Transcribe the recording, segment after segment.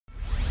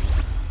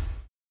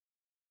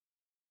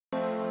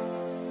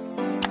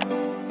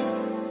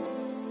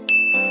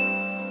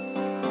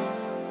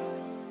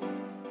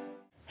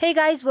Hey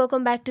guys,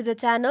 welcome back to the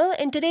channel.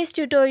 In today's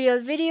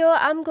tutorial video,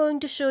 I'm going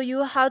to show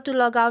you how to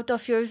log out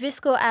of your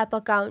VSCO app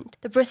account.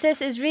 The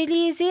process is really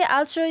easy.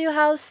 I'll show you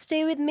how.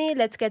 Stay with me.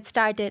 Let's get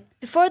started.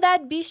 Before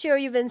that, be sure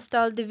you've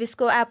installed the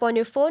VSCO app on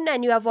your phone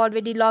and you have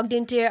already logged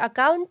into your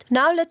account.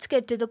 Now let's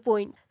get to the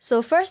point.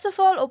 So first of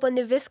all, open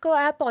the VSCO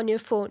app on your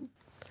phone.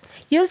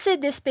 You'll see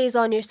this page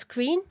on your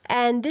screen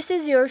and this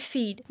is your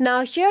feed.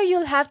 Now here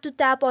you'll have to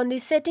tap on the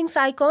settings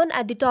icon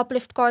at the top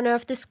left corner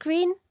of the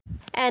screen.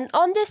 And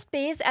on this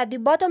page at the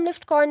bottom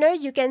left corner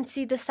you can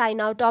see the sign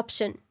out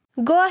option.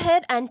 Go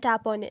ahead and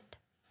tap on it.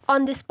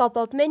 On this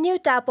pop-up menu,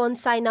 tap on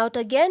sign out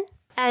again.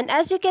 And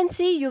as you can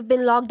see, you've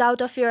been logged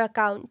out of your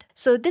account.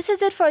 So this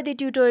is it for the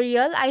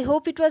tutorial. I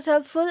hope it was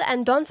helpful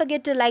and don't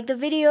forget to like the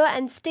video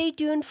and stay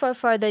tuned for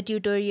further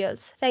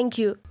tutorials. Thank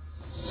you.